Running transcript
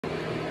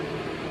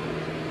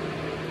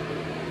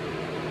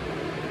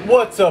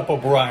What's up,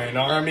 O'Brien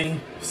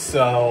Army?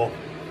 So,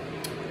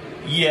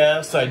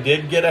 yes, I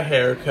did get a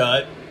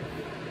haircut,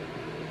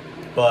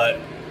 but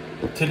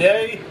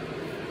today,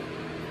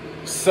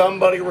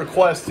 somebody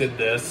requested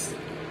this.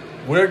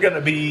 We're going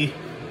to be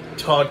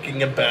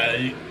talking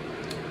about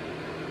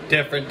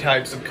different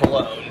types of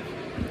cologne.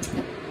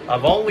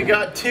 I've only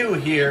got two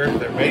here.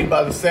 They're made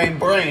by the same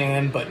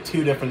brand, but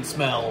two different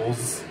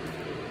smells.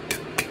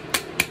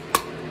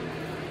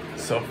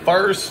 So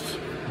first,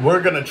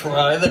 we're going to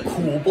try the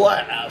Cool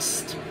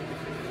Blast,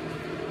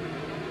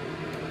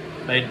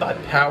 made by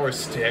Power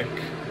Stick.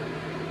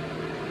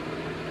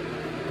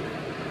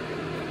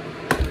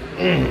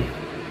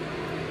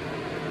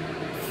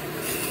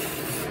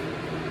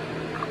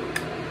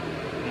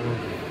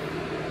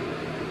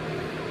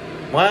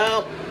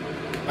 Well,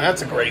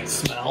 that's a great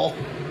smell.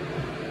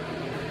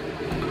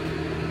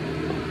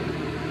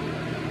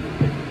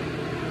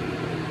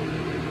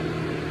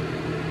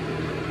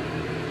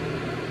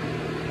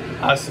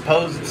 I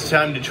suppose it's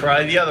time to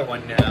try the other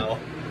one now.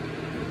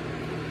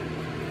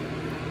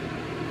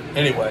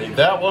 Anyway,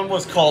 that one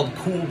was called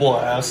Cool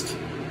Blast.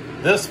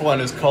 This one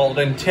is called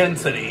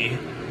Intensity.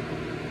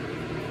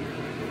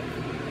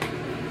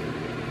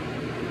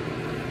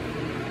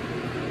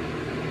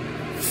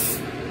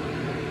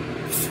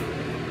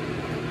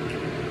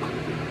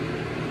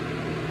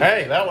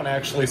 Hey, that one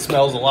actually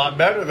smells a lot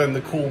better than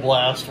the Cool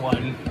Blast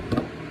one.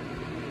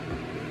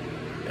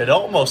 It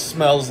almost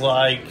smells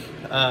like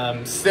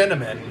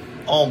cinnamon.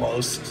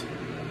 Almost.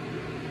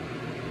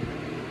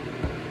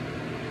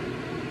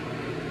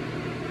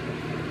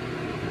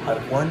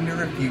 I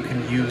wonder if you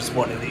can use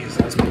one of these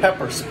as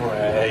pepper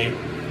spray.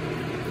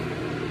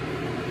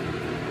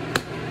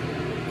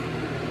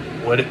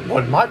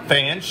 Would my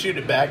fan shoot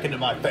it back into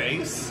my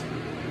face?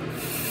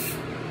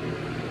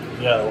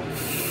 Yo.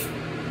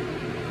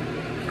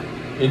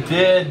 It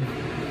did.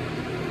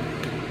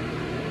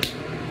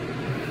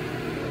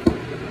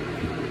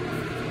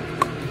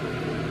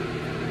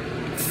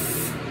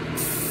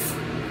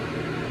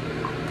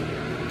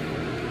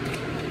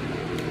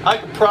 I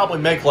could probably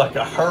make like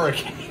a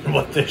hurricane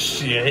with this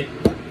shit.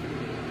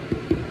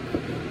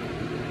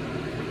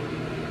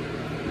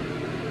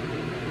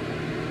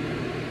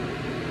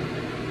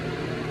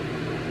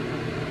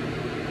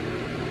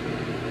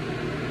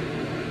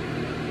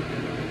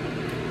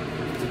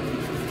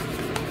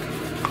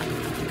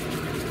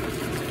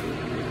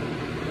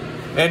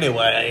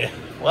 Anyway,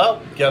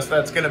 well, guess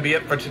that's going to be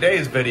it for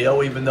today's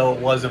video, even though it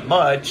wasn't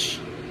much.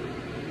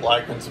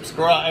 Like and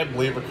subscribe,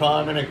 leave a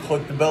comment, and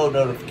click the bell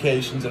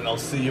notifications, and I'll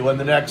see you in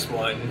the next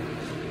one.